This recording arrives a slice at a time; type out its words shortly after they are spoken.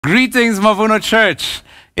Greetings, Mavuno Church.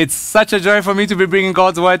 It's such a joy for me to be bringing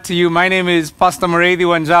God's word to you. My name is Pastor Muredi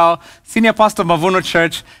Wanjao, Senior Pastor of Mavuno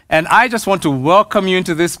Church, and I just want to welcome you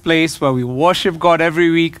into this place where we worship God every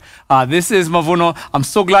week. This is Mavuno. I'm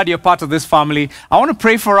so glad you're part of this family. I want to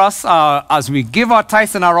pray for us as we give our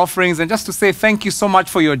tithes and our offerings, and just to say thank you so much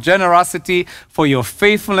for your generosity, for your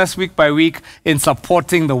faithfulness week by week in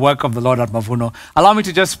supporting the work of the Lord at Mavuno. Allow me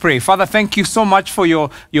to just pray. Father, thank you so much for your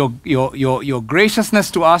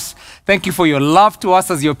graciousness to us. Thank you for your love to us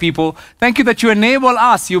as your people. Thank you that you enable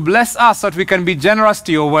us, you bless us so that we can be generous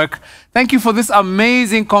to your work. Thank you for this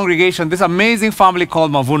amazing congregation, this amazing family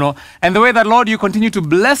called Mavuno, and the way that, Lord, you continue to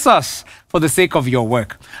bless us for the sake of your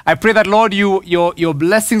work. I pray that, Lord, your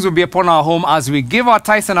blessings will be upon our home as we give our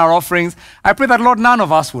tithes and our offerings. I pray that, Lord, none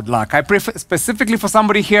of us would lack. I pray specifically for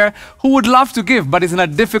somebody here who would love to give but is in a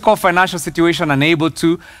difficult financial situation, unable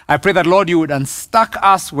to. I pray that, Lord, you would unstuck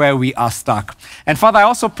us where we are stuck. And Father, I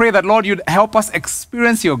also pray that, Lord, you'd help us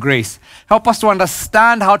experience your grace. Help us to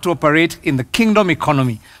understand how to operate in the kingdom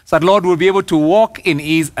economy, so that, Lord, we'll be able to walk in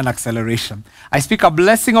ease and acceleration. I speak a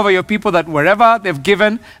blessing over your people that wherever they've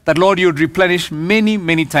given, that, Lord, you would replenish many,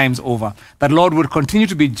 many times over. That, Lord, would continue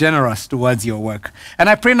to be generous towards your work. And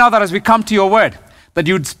I pray now that as we come to your word, that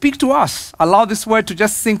you would speak to us. Allow this word to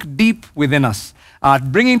just sink deep within us,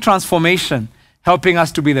 bringing transformation, helping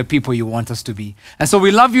us to be the people you want us to be. And so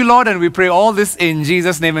we love you, Lord, and we pray all this in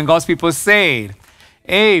Jesus' name. And God's people say,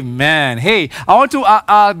 amen. Hey, I want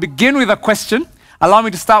to begin with a question. Allow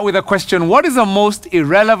me to start with a question. What is the most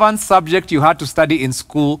irrelevant subject you had to study in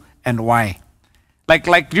school, and why?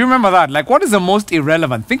 Like, do you remember that? Like, what is the most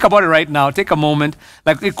irrelevant? Think about it right now. Take a moment.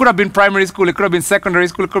 Like, it could have been primary school, it could have been secondary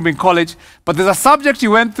school, it could have been college, but there's a subject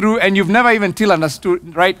you went through and you've never even till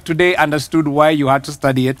understood, right today, understood why you had to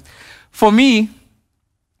study it. For me,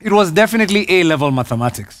 it was definitely A-level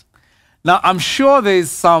mathematics. Now, I'm sure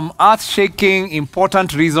there's some earth-shaking,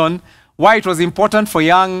 important reason why it was important for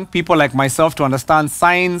young people like myself to understand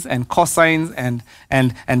sines and cosines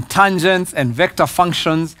and tangents and vector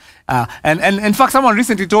functions. And in fact, someone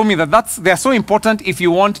recently told me that they're so important if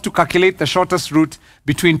you want to calculate the shortest route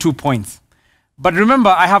between 2 points. But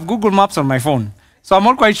remember, I have Google Maps on my phone, so I'm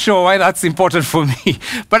not quite sure why that's important for me.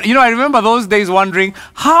 But I remember those days wondering,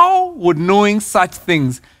 how would knowing such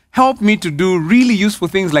things help me to do really useful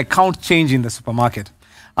things like count change in the supermarket?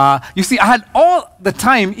 You see, I had all the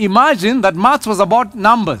time imagined that maths was about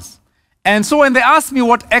numbers. And so when they asked me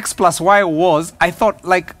what x plus y was, I thought,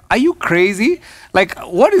 like, are you crazy? Like,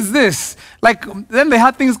 what is this? Like, then they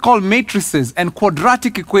had things called matrices and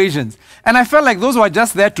quadratic equations. And I felt like those were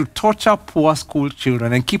just there to torture poor school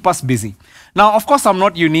children and keep us busy. Now, of course, I'm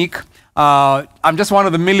not unique. I'm just one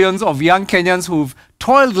of the millions of young Kenyans who've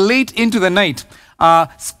toiled late into the night,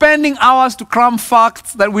 spending hours to cram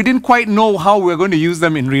facts that we didn't quite know how we were going to use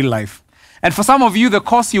them in real life. And for some of you, the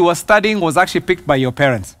course you were studying was actually picked by your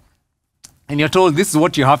parents. And you're told this is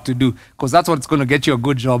what you have to do because that's what's going to get you a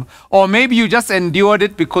good job. Or maybe you just endured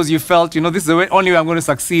it because you felt, this is the only way I'm going to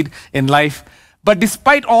succeed in life. But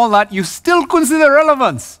despite all that, you still consider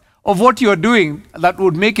relevance of what you're doing that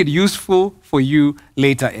would make it useful for you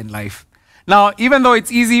later in life. Now, even though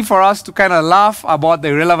it's easy for us to kind of laugh about the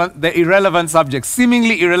irrelevant subjects,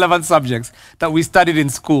 seemingly irrelevant subjects that we studied in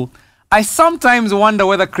school, I sometimes wonder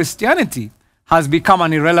whether Christianity has become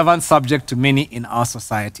an irrelevant subject to many in our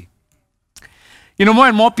society. More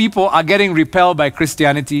and more people are getting repelled by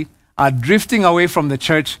Christianity, are drifting away from the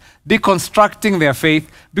church, deconstructing their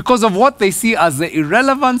faith because of what they see as the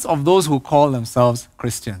irrelevance of those who call themselves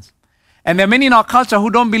Christians. And there are many in our culture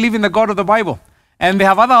who don't believe in the God of the Bible. And they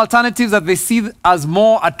have other alternatives that they see as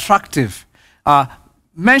more attractive.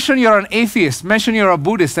 Mention you're an atheist, mention you're a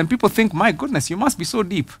Buddhist, and people think, my goodness, you must be so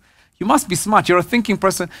deep. You must be smart, you're a thinking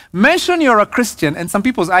person. Mention you're a Christian, and some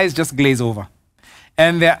people's eyes just glaze over.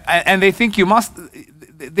 And they think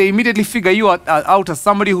they immediately figure you out as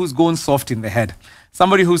somebody who's gone soft in the head,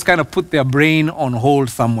 somebody who's kind of put their brain on hold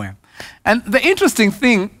somewhere. And the interesting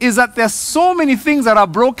thing is that there's so many things that are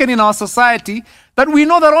broken in our society that we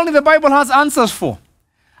know that only the Bible has answers for.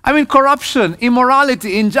 I mean, corruption,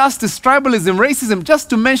 immorality, injustice, tribalism, racism, just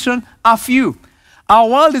to mention a few. Our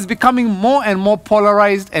world is becoming more and more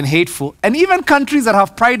polarized and hateful. And even countries that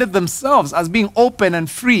have prided themselves as being open and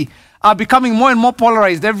free are becoming more and more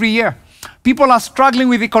polarized every year. People are struggling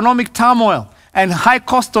with economic turmoil and high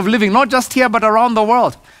cost of living, not just here, but around the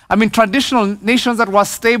world. I mean, traditional nations that were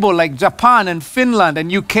stable, like Japan and Finland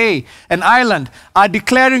and UK and Ireland, are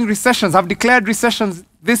declaring recessions, have declared recessions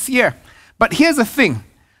this year. But here's the thing.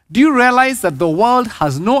 Do you realize that the world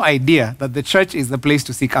has no idea that the church is the place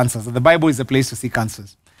to seek answers, that the Bible is the place to seek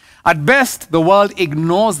answers? At best, the world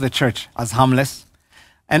ignores the church as harmless.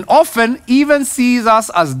 and often even sees us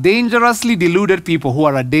as dangerously deluded people who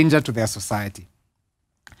are a danger to their society.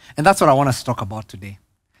 And that's what I want us to talk about today.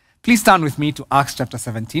 Please stand with me to Acts chapter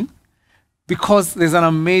 17, because there's an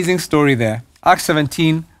amazing story there. Acts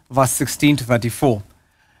 17, verse 16 to 34.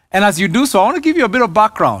 And as you do so, I want to give you a bit of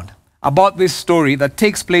background about this story that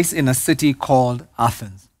takes place in a city called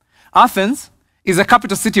Athens. Athens is the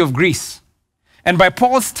capital city of Greece. And by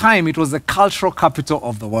Paul's time, it was the cultural capital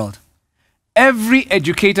of the world. Every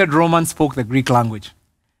educated Roman spoke the Greek language.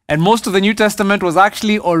 And most of the New Testament was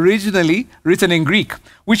actually originally written in Greek,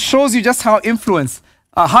 which shows you just how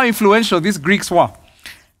influential these Greeks were.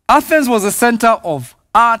 Athens was a center of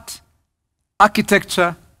art,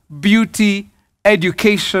 architecture, beauty,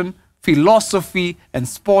 education, philosophy, and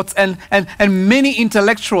sports, and many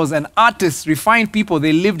intellectuals and artists, refined people,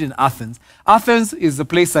 they lived in Athens. Athens is the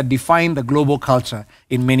place that defined the global culture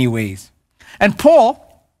in many ways. And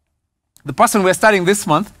Paul, the person we're studying this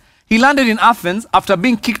month, he landed in Athens after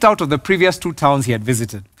being kicked out of the previous 2 towns he had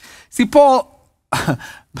visited. See, Paul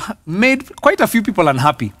made quite a few people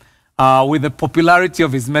unhappy with the popularity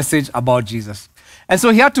of his message about Jesus. And so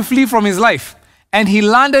he had to flee from his life. And he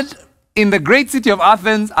landed in the great city of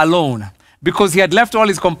Athens alone, because he had left all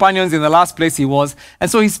his companions in the last place he was.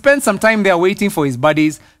 And so he spent some time there waiting for his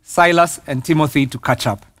buddies, Silas and Timothy, to catch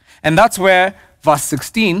up. And that's where verse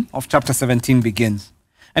 16 of chapter 17 begins.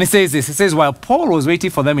 And it says this, it says, while Paul was waiting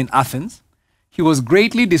for them in Athens, he was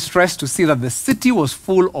greatly distressed to see that the city was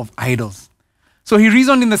full of idols. So he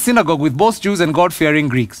reasoned in the synagogue with both Jews and God-fearing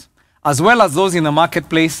Greeks, as well as those in the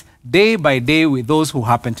marketplace, day by day with those who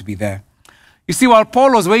happened to be there. You see, while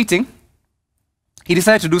Paul was waiting, he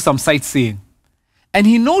decided to do some sightseeing. And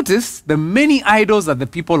he noticed the many idols that the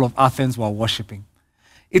people of Athens were worshipping.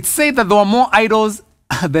 It said that there were more idols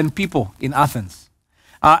than people in Athens.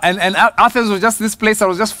 And Athens was just this place that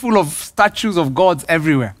was just full of statues of gods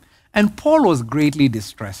everywhere. And Paul was greatly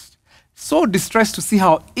distressed. So distressed to see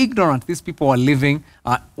how ignorant these people were living,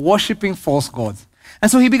 worshipping false gods. And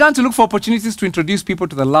so he began to look for opportunities to introduce people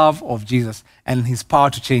to the love of Jesus and his power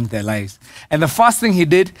to change their lives. And the first thing he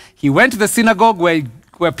did, he went to the synagogue where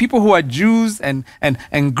people who are Jews and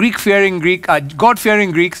God-fearing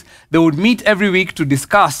Greeks, they would meet every week to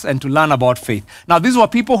discuss and to learn about faith. Now, these were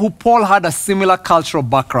people who Paul had a similar cultural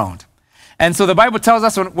background. And so the Bible tells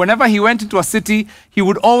us whenever he went into a city, he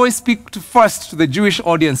would always speak first to the Jewish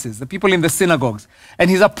audiences, the people in the synagogues. And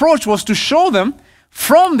his approach was to show them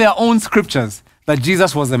from their own scriptures that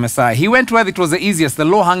Jesus was the Messiah. He went where it was the easiest, the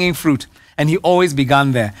low-hanging fruit, and he always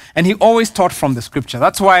began there. And he always taught from the scripture.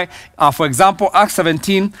 That's why, for example, Acts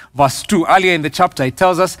 17, verse 2, earlier in the chapter, it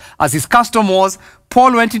tells us, as his custom was,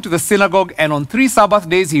 Paul went into the synagogue, and on 3 Sabbath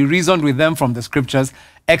days he reasoned with them from the scriptures,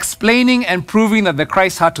 explaining and proving that the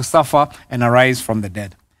Christ had to suffer and arise from the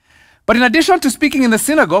dead. But in addition to speaking in the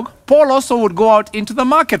synagogue, Paul also would go out into the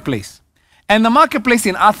marketplace. And the marketplace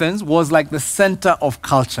in Athens was like the center of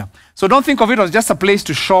culture. So don't think of it as just a place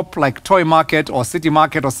to shop like Toy Market or City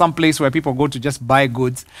Market or some place where people go to just buy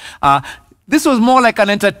goods. This was more like an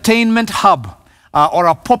entertainment hub or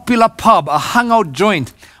a popular pub, a hangout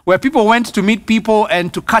joint where people went to meet people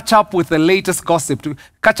and to catch up with the latest gossip, to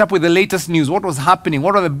catch up with the latest news, what was happening,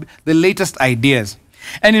 what are the latest ideas.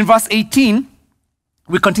 And in verse 18,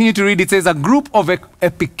 we continue to read, it says, a group of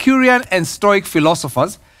Epicurean and Stoic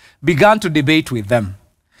philosophers began to debate with them.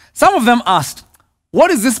 Some of them asked,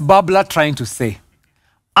 what is this babbler trying to say?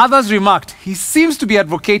 Others remarked, he seems to be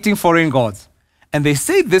advocating foreign gods. And they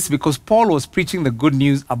said this because Paul was preaching the good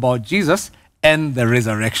news about Jesus and the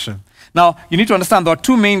resurrection. Now, you need to understand there are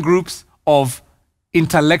 2 main groups of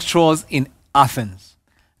intellectuals in Athens.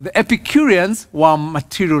 The Epicureans were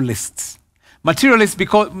materialists. Materialists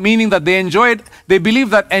meaning that they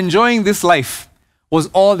believed that enjoying this life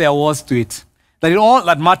was all there was to it. That it all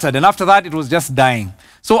that mattered, and after that, it was just dying.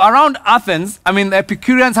 So around Athens, the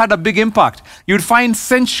Epicureans had a big impact. You'd find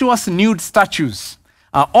sensuous nude statues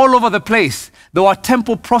all over the place. There were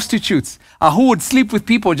temple prostitutes who would sleep with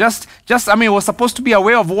people it was supposed to be a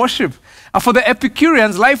way of worship. For the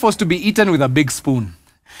Epicureans, life was to be eaten with a big spoon.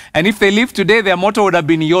 And if they lived today, their motto would have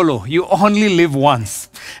been YOLO, you only live once.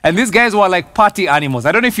 And these guys were like party animals.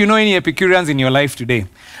 I don't know if you know any Epicureans in your life today.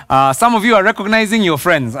 Some of you are recognizing your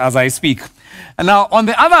friends as I speak. And now, on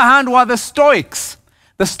the other hand, were the Stoics.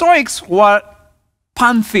 The Stoics were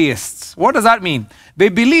pantheists. What does that mean? They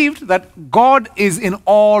believed that God is in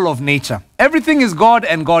all of nature. Everything is God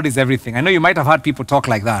and God is everything. I know you might have heard people talk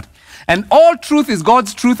like that. And all truth is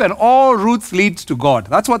God's truth and all routes lead to God.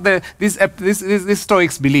 That's what these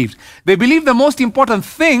Stoics believed. They believed the most important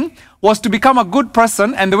thing was to become a good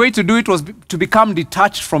person, and the way to do it was to become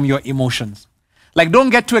detached from your emotions. Like, don't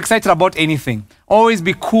get too excited about anything. Always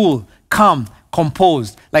be cool, calm,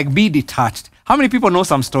 composed, like be detached. How many people know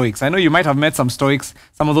some Stoics? I know you might have met some Stoics,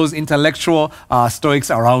 some of those intellectual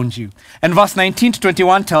Stoics around you. And verse 19 to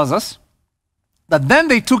 21 tells us that then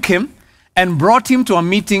they took him and brought him to a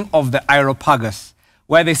meeting of the Areopagus,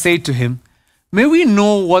 where they said to him, may we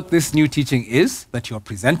know what this new teaching is that you are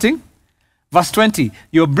presenting? Verse 20,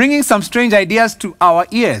 you're bringing some strange ideas to our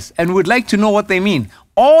ears, and we'd like to know what they mean.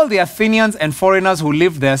 All the Athenians and foreigners who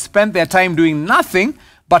lived there spent their time doing nothing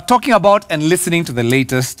but talking about and listening to the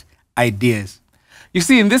latest ideas. You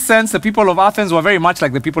see, in this sense, the people of Athens were very much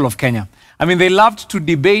like the people of Kenya. I mean, they loved to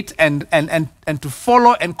debate and to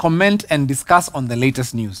follow and comment and discuss on the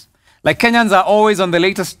latest news. Like, Kenyans are always on the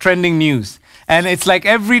latest trending news. And it's like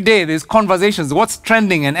every day there's conversations, what's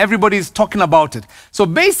trending, and everybody's talking about it. So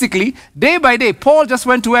basically, day by day, Paul just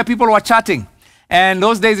went to where people were chatting. And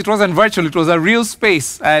those days it wasn't virtual, it was a real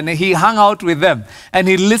space. And he hung out with them and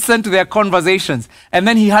he listened to their conversations. And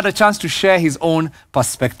then he had a chance to share his own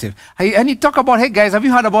perspective. And he talked about, hey guys, have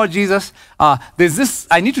you heard about Jesus? There's this,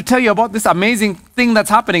 I need to tell you about this amazing thing that's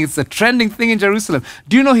happening. It's a trending thing in Jerusalem.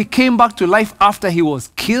 Do you know he came back to life after he was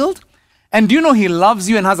killed? And do you know he loves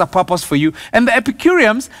you and has a purpose for you? And the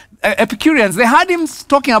Epicureans, they had him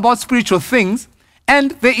talking about spiritual things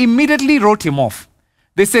and they immediately wrote him off.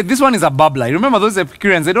 They said, this one is a babbler. You remember those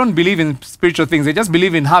Epicureans, they don't believe in spiritual things. They just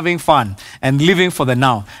believe in having fun and living for the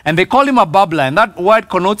now. And they call him a babbler. And that word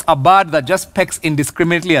connotes a bird that just pecks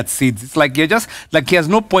indiscriminately at seeds. It's like he has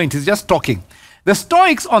no point. He's just talking. The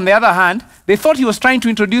Stoics, on the other hand, they thought he was trying to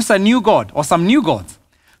introduce a new god or some new gods.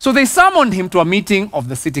 So they summoned him to a meeting of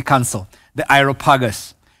the city council, the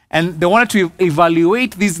Areopagus. And they wanted to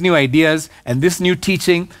evaluate these new ideas and this new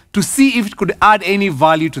teaching to see if it could add any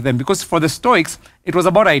value to them. Because for the Stoics, it was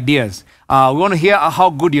about ideas. We want to hear how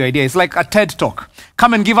good your idea is. It's like a TED talk.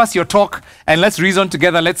 Come and give us your talk and let's reason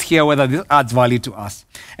together. Let's hear whether this adds value to us.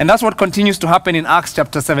 And that's what continues to happen in Acts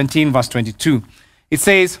chapter 17, verse 22. It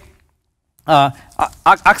says,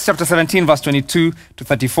 Acts chapter 17, verse 22 to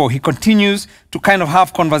 34. He continues to kind of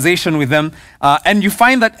have conversation with them. And you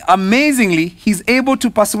find that amazingly, he's able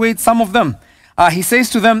to persuade some of them. He says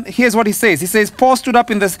to them, here's what he says. He says, Paul stood up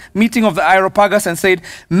in this meeting of the Areopagus and said,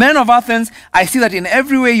 men of Athens, I see that in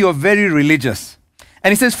every way you are very religious.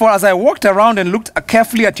 And he says, for as I walked around and looked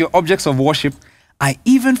carefully at your objects of worship, I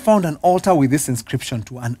even found an altar with this inscription,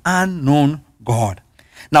 to an unknown God.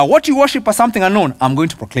 Now, what you worship as something unknown, I'm going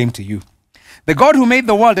to proclaim to you. The God who made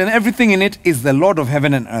the world and everything in it is the Lord of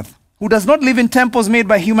heaven and earth, who does not live in temples made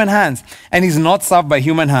by human hands, and is not served by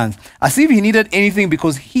human hands, as if he needed anything,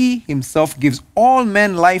 because he himself gives all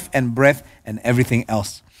men life and breath and everything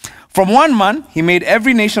else. From one man, he made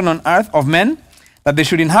every nation on earth of men, that they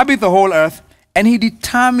should inhabit the whole earth, and he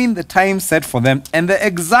determined the time set for them and the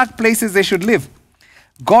exact places they should live.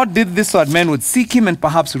 God did this so that men would seek him and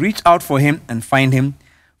perhaps reach out for him and find him.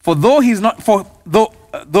 For though he is not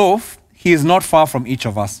far from each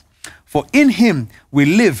of us. For in him we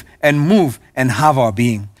live and move and have our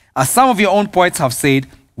being. As some of your own poets have said,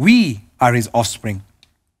 we are his offspring.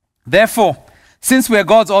 Therefore, since we are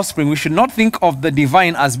God's offspring, we should not think of the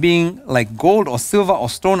divine as being like gold or silver or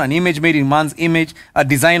stone, an image made in man's image, a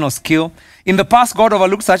design or skill. In the past, God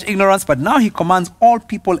overlooked such ignorance, but now he commands all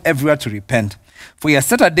people everywhere to repent. For he has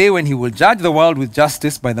set a day when he will judge the world with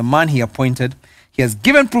justice by the man he appointed. He has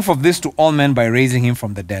given proof of this to all men by raising him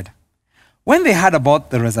from the dead. When they heard about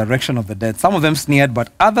the resurrection of the dead, some of them sneered,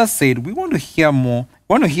 but others said, we want to hear more.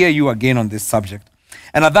 We want to hear you again on this subject.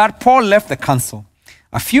 And at that, Paul left the council.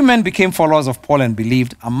 A few men became followers of Paul and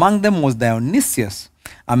believed. Among them was Dionysius,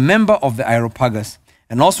 a member of the Areopagus,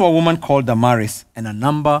 and also a woman called Damaris, and a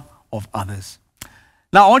number of others.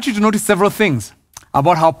 Now, I want you to notice several things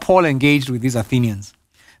about how Paul engaged with these Athenians.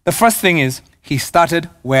 The first thing is, he started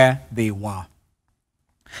where they were.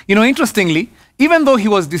 You know, interestingly, even though he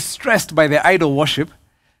was distressed by their idol worship,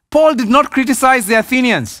 Paul did not criticize the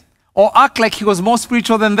Athenians or act like he was more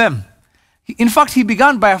spiritual than them. In fact, he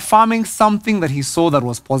began by affirming something that he saw that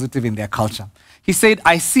was positive in their culture. He said,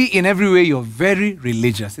 I see in every way you're very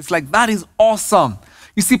religious. It's like, that is awesome.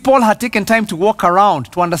 You see, Paul had taken time to walk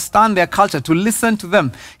around, to understand their culture, to listen to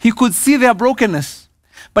them. He could see their brokenness,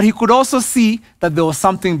 but he could also see that there was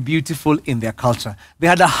something beautiful in their culture. They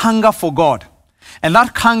had a hunger for God. And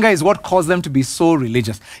that hunger is what caused them to be so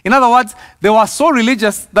religious. In other words, they were so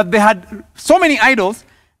religious that they had so many idols,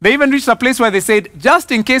 they even reached a place where they said,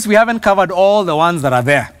 just in case we haven't covered all the ones that are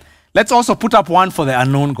there, let's also put up one for the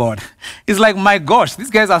unknown God. It's like, my gosh, these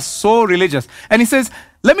guys are so religious. And he says,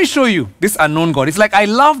 let me show you this unknown God. It's like, I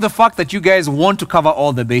love the fact that you guys want to cover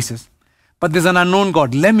all the bases. but there's an unknown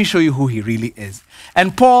God. Let me show you who he really is.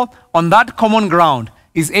 And Paul, on that common ground,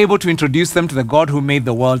 is able to introduce them to the God who made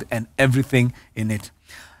the world and everything in it.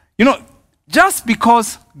 You know, just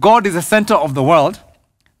because God is the center of the world,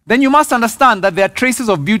 then you must understand that there are traces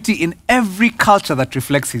of beauty in every culture that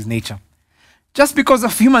reflects his nature. Just because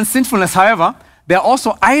of human sinfulness, however, there are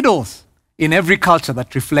also idols in every culture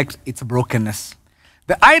that reflect its brokenness.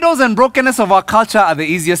 The idols and brokenness of our culture are the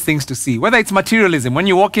easiest things to see. Whether it's materialism, when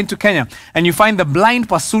you walk into Kenya and you find the blind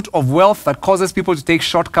pursuit of wealth that causes people to take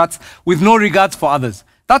shortcuts with no regards for others.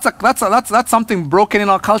 That's something broken in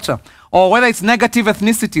our culture. Or whether it's negative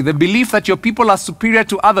ethnicity, the belief that your people are superior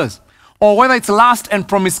to others. Or whether it's lust and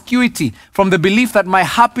promiscuity from the belief that my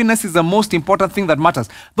happiness is the most important thing that matters.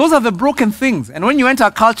 Those are the broken things. And when you enter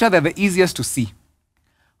a culture, they're the easiest to see.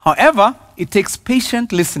 However, it takes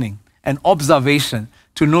patient listening and observation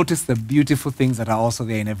to notice the beautiful things that are also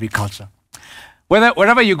there in every culture.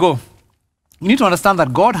 Wherever you go, you need to understand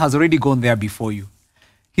that God has already gone there before you.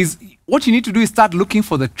 What you need to do is start looking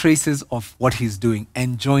for the traces of what he's doing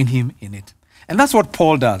and join him in it. And that's what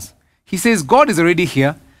Paul does. He says, God is already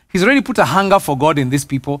here. He's already put a hunger for God in these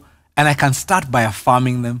people, and I can start by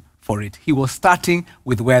affirming them for it. He was starting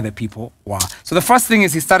with where the people were. So the first thing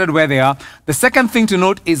is he started where they are. The second thing to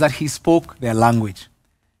note is that he spoke their language.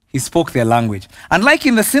 He spoke their language. And like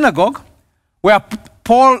in the synagogue, where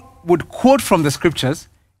Paul would quote from the scriptures,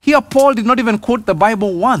 here Paul did not even quote the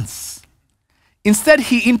Bible once. Instead,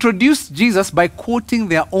 he introduced Jesus by quoting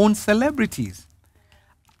their own celebrities.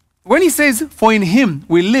 When he says, for in him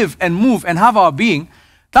we live and move and have our being,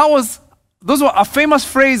 those were a famous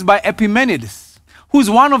phrase by Epimenides, who's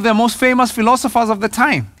one of the most famous philosophers of the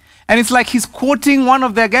time. And it's like he's quoting one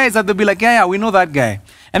of their guys that they'll be like, yeah, we know that guy.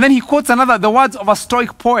 And then he quotes the words of a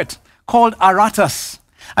Stoic poet called Aratus.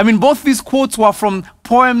 I mean, both these quotes were from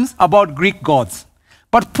poems about Greek gods.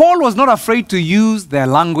 But Paul was not afraid to use their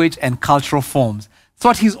language and cultural forms so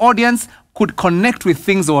that his audience could connect with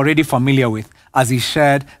things they were already familiar with as he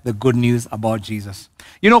shared the good news about Jesus.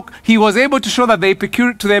 You know, he was able to show that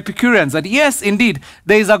to the Epicureans that yes, indeed,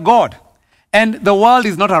 there is a God. And the world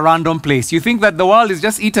is not a random place. You think that the world is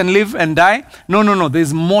just eat and live and die? No.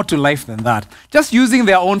 There's more to life than that. Just using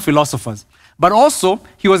their own philosophers. But also,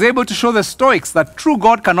 he was able to show the Stoics that true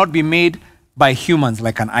God cannot be made by humans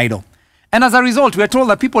like an idol. And as a result, we are told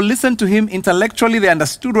that people listened to him intellectually. They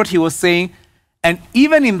understood what he was saying. And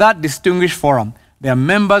even in that distinguished forum, there are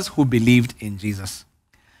members who believed in Jesus.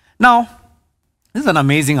 Now, this is an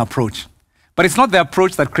amazing approach. But it's not the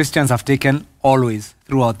approach that Christians have taken always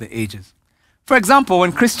throughout the ages. For example,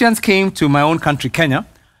 when Christians came to my own country, Kenya,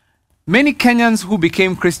 many Kenyans who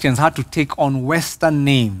became Christians had to take on Western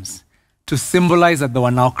names to symbolize that they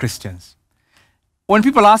were now Christians. When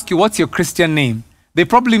people ask you, what's your Christian name? They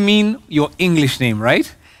probably mean your English name, right?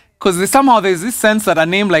 Because somehow there's this sense that a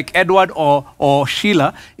name like Edward or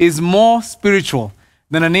Sheila is more spiritual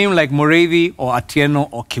than a name like Mureithi or Atieno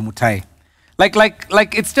or Kimutai.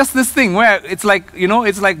 Like it's just this thing where it's like, you know,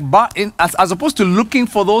 it's like, as opposed to looking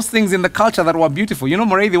for those things in the culture that were beautiful. You know,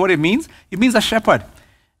 Mureithi, what it means? It means a shepherd.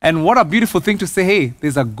 And what a beautiful thing to say, hey,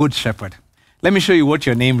 there's a good shepherd. Let me show you what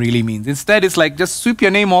your name really means. Instead, it's like, just sweep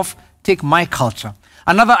your name off, take my culture.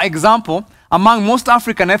 Another example, among most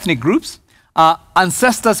African ethnic groups,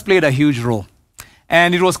 ancestors played a huge role.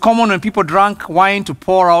 And it was common when people drank wine to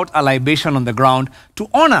pour out a libation on the ground to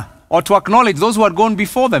honor or to acknowledge those who had gone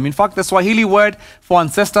before them. In fact, the Swahili word for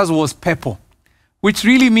ancestors was pepo, which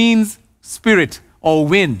really means spirit or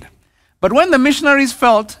wind. But when the missionaries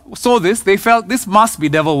saw this, they felt this must be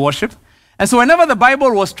devil worship. And so whenever the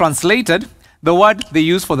Bible was translated, the word they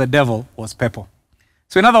used for the devil was pepo.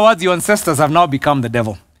 So in other words, your ancestors have now become the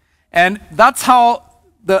devil. And that's how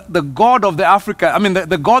the God of the Africa,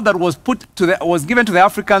 the God that was given to the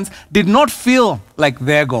Africans did not feel like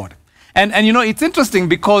their God. And you know, it's interesting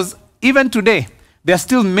because even today, there are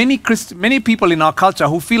still many people in our culture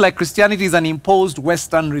who feel like Christianity is an imposed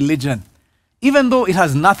Western religion, even though it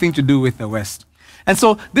has nothing to do with the West. And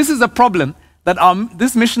so this is a problem that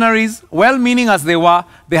these missionaries, well-meaning as they were,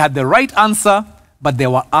 they had the right answer, but they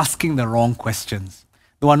were asking the wrong questions.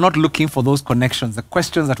 They were not looking for those connections, the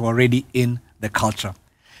questions that were already in the culture.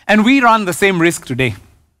 And we run the same risk today.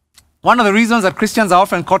 One of the reasons that Christians are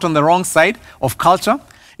often caught on the wrong side of culture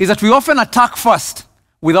is that we often attack first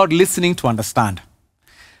without listening to understand.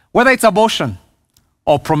 Whether it's abortion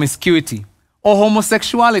or promiscuity or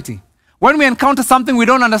homosexuality, when we encounter something we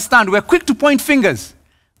don't understand, we're quick to point fingers,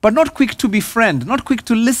 but not quick to befriend, not quick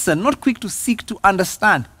to listen, not quick to seek to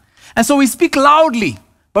understand. And so we speak loudly,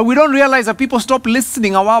 but we don't realize that people stop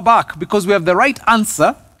listening a while back because we have the right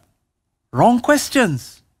answer, wrong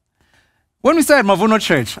questions. When we started Mavuno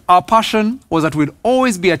Church, our passion was that we'd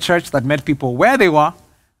always be a church that met people where they were,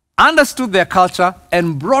 understood their culture,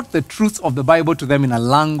 and brought the truths of the Bible to them in a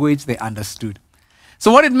language they understood.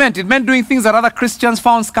 So what it meant doing things that other Christians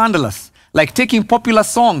found scandalous, like taking popular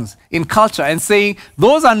songs in culture and saying,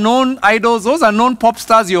 those are known idols, those are known pop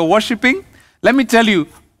stars you're worshiping. Let me tell you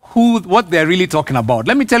what they're really talking about.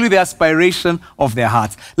 Let me tell you the aspiration of their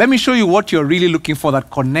hearts. Let me show you what you're really looking for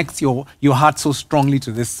that connects your heart so strongly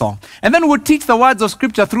to this song. And then we'll teach the words of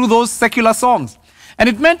Scripture through those secular songs. And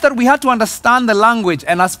it meant that we had to understand the language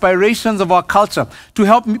and aspirations of our culture to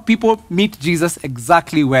help people meet Jesus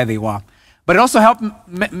exactly where they were. But it also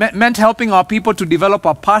meant helping our people to develop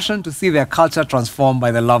a passion to see their culture transformed by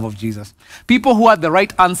the love of Jesus. People who had the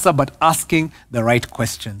right answer but asking the right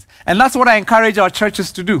questions. And that's what I encourage our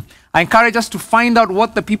churches to do. I encourage us to find out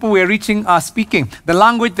what the people we're reaching are speaking, the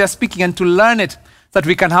language they're speaking, and to learn it so that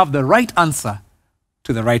we can have the right answer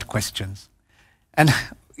to the right questions. And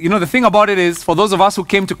the thing about it is, for those of us who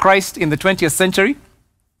came to Christ in the 20th century,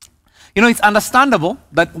 it's understandable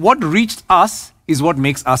that what reached us is what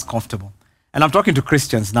makes us comfortable. And I'm talking to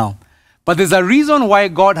Christians now. But there's a reason why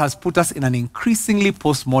God has put us in an increasingly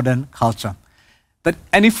postmodern culture.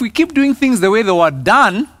 And if we keep doing things the way they were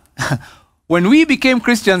done, when we became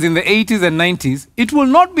Christians in the 80s and 90s, it will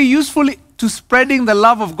not be useful to spreading the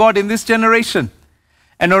love of God in this generation.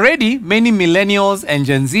 And already, many millennials and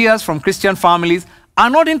Gen Zers from Christian families are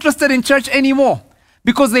not interested in church anymore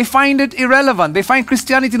because they find it irrelevant. They find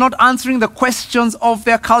Christianity not answering the questions of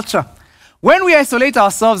their culture. When we isolate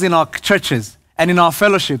ourselves in our churches and in our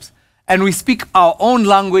fellowships and we speak our own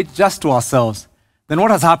language just to ourselves, then what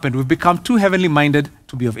has happened? We've become too heavenly minded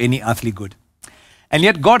to be of any earthly good. And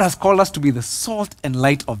yet God has called us to be the salt and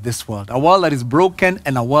light of this world, a world that is broken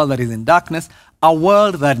and a world that is in darkness, a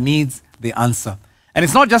world that needs the answer. And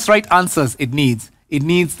it's not just right answers it needs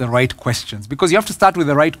the right questions, because you have to start with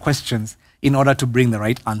the right questions in order to bring the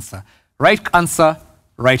right answer. Right answer,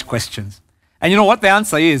 right questions. And you know what the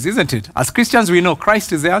answer is, isn't it? As Christians, we know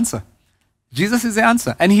Christ is the answer. Jesus is the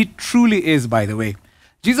answer. And he truly is, by the way.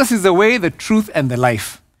 Jesus is the way, the truth, and the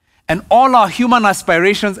life. And all our human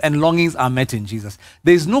aspirations and longings are met in Jesus.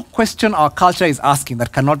 There is no question our culture is asking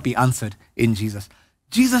that cannot be answered in Jesus.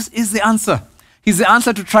 Jesus is the answer. He's the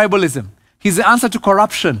answer to tribalism. He's the answer to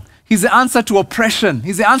corruption. He's the answer to oppression.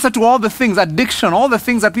 He's the answer to all the things, addiction, all the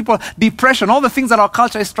things that people, depression, all the things that our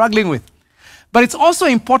culture is struggling with. But it's also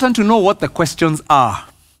important to know what the questions are.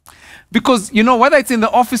 Because, whether it's in the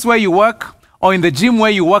office where you work, or in the gym where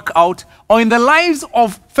you work out, or in the lives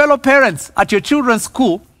of fellow parents at your children's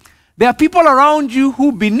school, there are people around you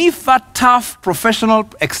who, beneath that tough professional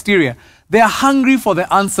exterior, they are hungry for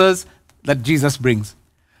the answers that Jesus brings.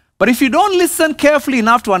 But if you don't listen carefully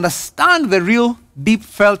enough to understand the real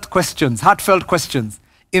deep-felt questions, heartfelt questions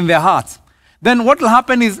in their hearts, then what will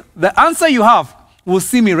happen is the answer you have will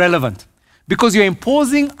seem irrelevant. Because you're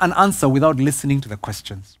imposing an answer without listening to the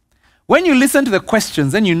questions. When you listen to the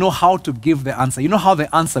questions, then you know how to give the answer. You know how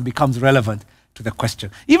the answer becomes relevant to the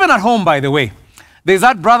question. Even at home, by the way, there's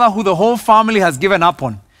that brother who the whole family has given up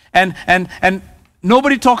on. And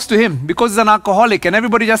nobody talks to him because he's an alcoholic and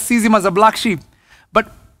everybody just sees him as a black sheep.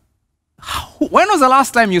 But when was the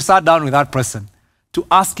last time you sat down with that person to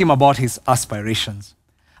ask him about his aspirations,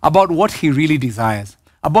 about what he really desires,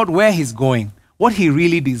 about where he's going, what he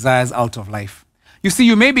really desires out of life? You see,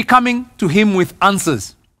 you may be coming to him with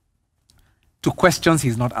answers to questions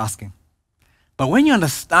he's not asking. But when you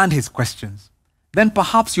understand his questions, then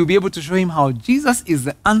perhaps you'll be able to show him how Jesus is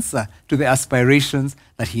the answer to the aspirations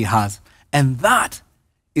that he has. And that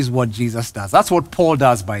is what Jesus does. That's what Paul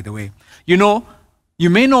does, by the way. You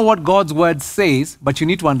may know what God's word says, but you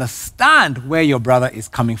need to understand where your brother is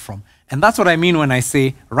coming from. And that's what I mean when I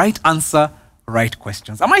say right answer, right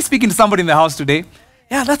questions. Am I speaking to somebody in the house today?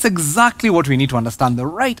 Yeah, that's exactly what we need to understand, the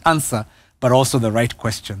right answer, but also the right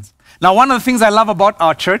questions. Now, one of the things I love about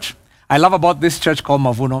our church, I love about this church called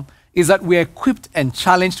Mavuno, is that we're equipped and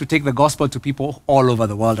challenged to take the gospel to people all over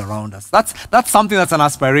the world around us. That's something that's an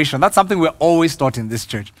aspiration. That's something we're always taught in this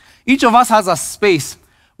church. Each of us has a space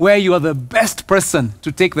where you are the best person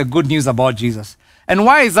to take the good news about Jesus. And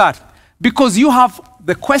why is that? Because you have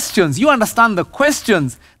the questions, you understand the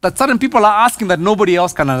questions that certain people are asking that nobody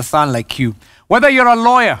else can understand like you. Whether you're a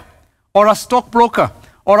lawyer, or a stockbroker,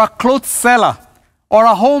 or a clothes seller, or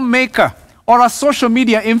a homemaker, or a social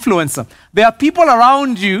media influencer, there are people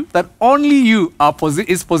around you that only you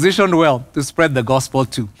is positioned well to spread the gospel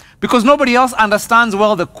to. Because nobody else understands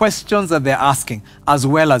well the questions that they're asking as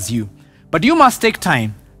well as you. But you must take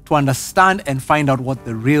time to understand and find out what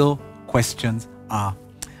the real questions are.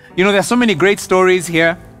 There are so many great stories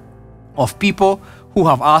here of people who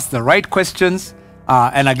have asked the right questions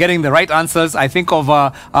and are getting the right answers. I think of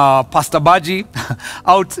Pastor Baji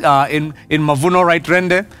out in Mavuno, right,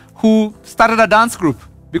 Rende, who started a dance group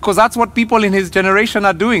because that's what people in his generation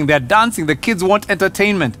are doing. They're dancing. The kids want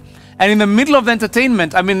entertainment. And in the middle of the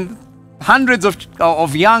entertainment, I mean, hundreds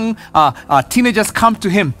of young teenagers come to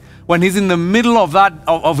him when he's in the middle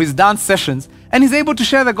of his dance sessions, and he's able to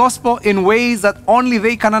share the gospel in ways that only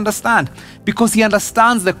they can understand because he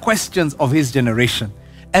understands the questions of his generation.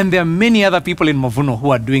 And there are many other people in Mavuno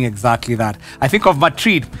who are doing exactly that. I think of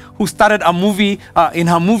Matrid, who started a movie in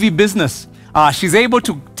her movie business. She's able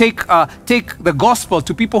to take the gospel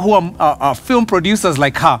to people who are film producers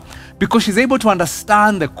like her because she's able to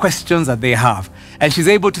understand the questions that they have. And she's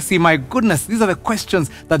able to see, my goodness, these are the questions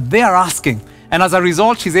that they are asking. And as a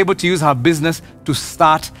result, she's able to use her business to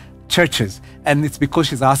start churches. And it's because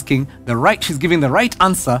she's giving the right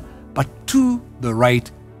answer, but to the right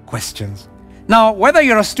questions. Now, whether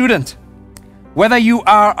you're a student, whether you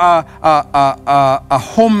are a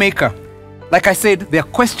homemaker, like I said, there are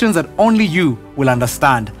questions that only you will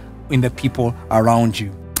understand in the people around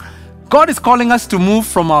you. God is calling us to move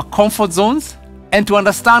from our comfort zones and to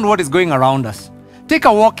understand what is going around us. Take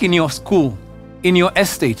a walk in your school, in your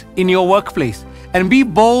estate, in your workplace, and be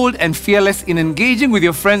bold and fearless in engaging with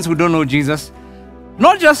your friends who don't know Jesus.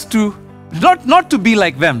 Not to be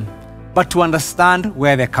like them, but to understand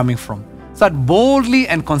where they're coming from. So that boldly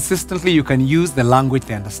and consistently you can use the language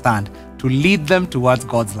they understand to lead them towards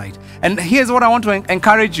God's light. And here's what I want to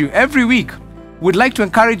encourage you. Every week, we'd like to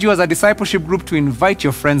encourage you as a discipleship group to invite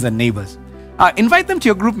your friends and neighbors. Invite them to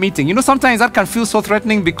your group meeting. You know, sometimes that can feel so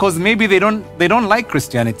threatening because maybe they don't like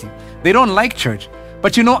Christianity. They don't like church.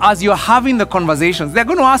 But you know, as you're having the conversations, they're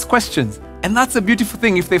going to ask questions. And that's a beautiful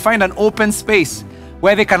thing if they find an open space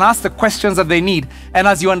where they can ask the questions that they need. And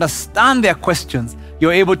as you understand their questions,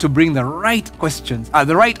 you're able to bring the right questions,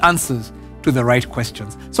 the right answers to the right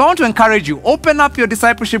questions. So I want to encourage you, open up your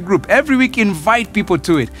discipleship group. Every week, invite people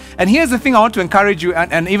to it. And here's the thing I want to encourage you,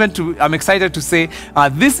 I'm excited to say,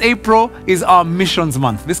 this April is our missions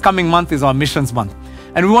month. This coming month is our missions month.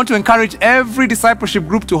 And we want to encourage every discipleship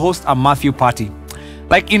group to host a Matthew party.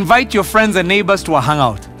 Like, invite your friends and neighbors to a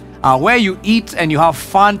hangout where you eat and you have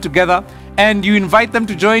fun together, and you invite them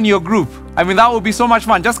to join your group. I mean, that would be so much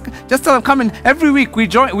fun. Just tell them, come in. Every week we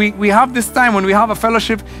have this time when we have a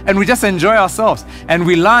fellowship and we just enjoy ourselves and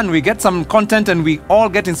we learn, we get some content, and we all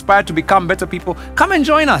get inspired to become better people. Come and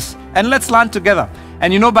join us and let's learn together.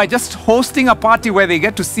 And you know, by just hosting a party where they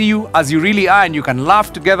get to see you as you really are and you can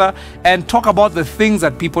laugh together and talk about the things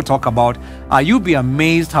that people talk about, you'll be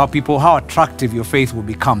amazed how attractive your faith will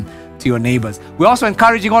become to your neighbors. We're also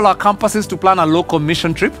encouraging all our campuses to plan a local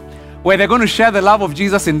mission trip where they're going to share the love of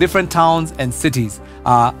Jesus in different towns and cities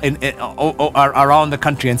around the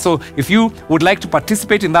country. And so if you would like to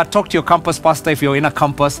participate in that, talk to your campus pastor if you're in a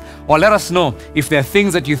campus, or let us know if there are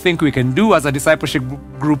things that you think we can do as a discipleship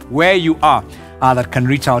group where you are that can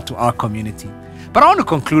reach out to our community. But I want to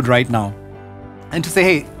conclude right now and to say,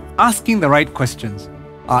 hey, asking the right questions,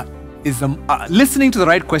 listening to the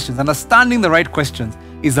right questions, understanding the right questions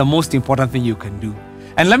is the most important thing you can do.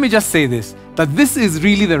 And let me just say this, that this is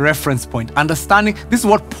really the reference point. Understanding, this is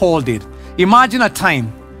what Paul did. Imagine a time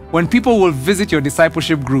when people will visit your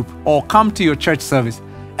discipleship group or come to your church service,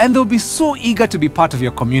 and they'll be so eager to be part of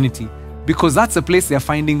your community because that's a place they're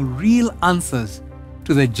finding real answers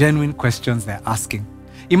to the genuine questions they're asking.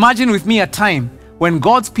 Imagine with me a time when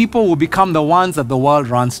God's people will become the ones that the world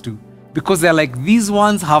runs to because they're like, these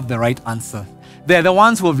ones have the right answer. They're the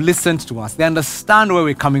ones who have listened to us. They understand where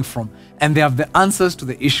we're coming from, and they have the answers to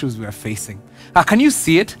the issues we are facing. Can you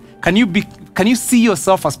see it? Can you see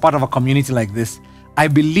yourself as part of a community like this? I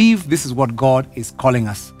believe this is what God is calling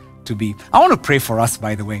us to be. I want to pray for us,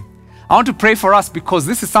 by the way. I want to pray for us because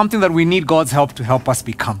this is something that we need God's help to help us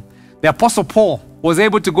become. The Apostle Paul was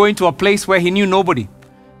able to go into a place where he knew nobody,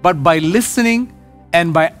 but by listening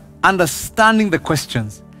and by understanding the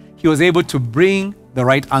questions, he was able to bring the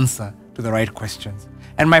right answer to the right questions.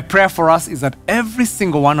 And my prayer for us is that every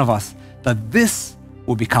single one of us, that this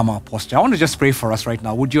will become our posture. I want to just pray for us right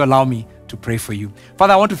now. Would you allow me to pray for you?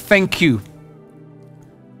 Father, I want to thank you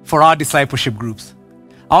for our discipleship groups.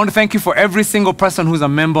 I want to thank you for every single person who's a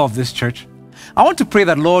member of this church. I want to pray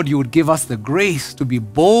that, Lord, you would give us the grace to be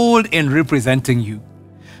bold in representing you.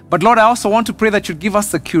 But Lord, I also want to pray that you'd give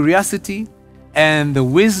us the curiosity and the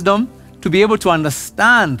wisdom to be able to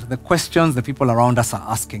understand the questions the people around us are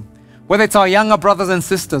asking. Whether it's our younger brothers and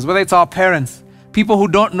sisters, whether it's our parents, people who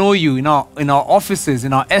don't know you in our offices,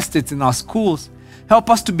 in our estates, in our schools. Help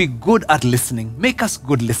us to be good at listening. Make us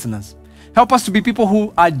good listeners. Help us to be people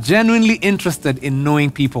who are genuinely interested in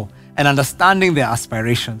knowing people and understanding their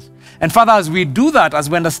aspirations. And Father, as we do that, as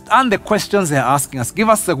we understand the questions they're asking us, give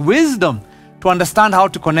us the wisdom to understand how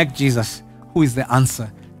to connect Jesus, who is the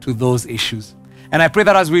answer to those issues. And I pray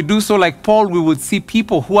that as we do so, like Paul, we would see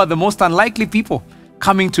people who are the most unlikely people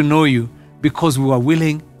coming to know you because we are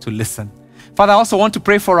willing to listen. Father, I also want to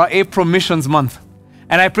pray for our April Missions Month.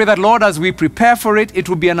 And I pray that, Lord, as we prepare for it, it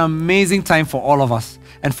will be an amazing time for all of us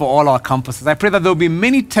and for all our campuses. I pray that there will be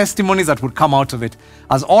many testimonies that would come out of it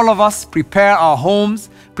as all of us prepare our homes,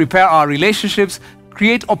 prepare our relationships,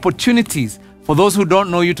 create opportunities for those who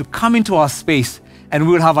don't know you to come into our space, and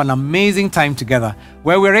we will have an amazing time together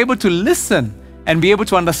where we're able to listen and be able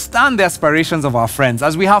to understand the aspirations of our friends.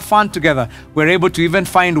 As we have fun together, we're able to even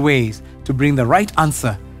find ways to bring the right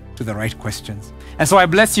answer to the right questions. And so I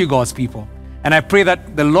bless you, God's people. And I pray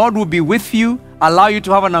that the Lord will be with you, allow you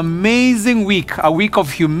to have an amazing week, a week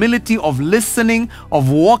of humility, of listening,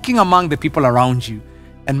 of walking among the people around you.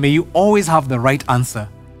 And may you always have the right answer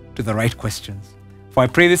to the right questions. For I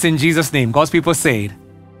pray this in Jesus' name. God's people say it.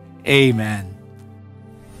 Amen.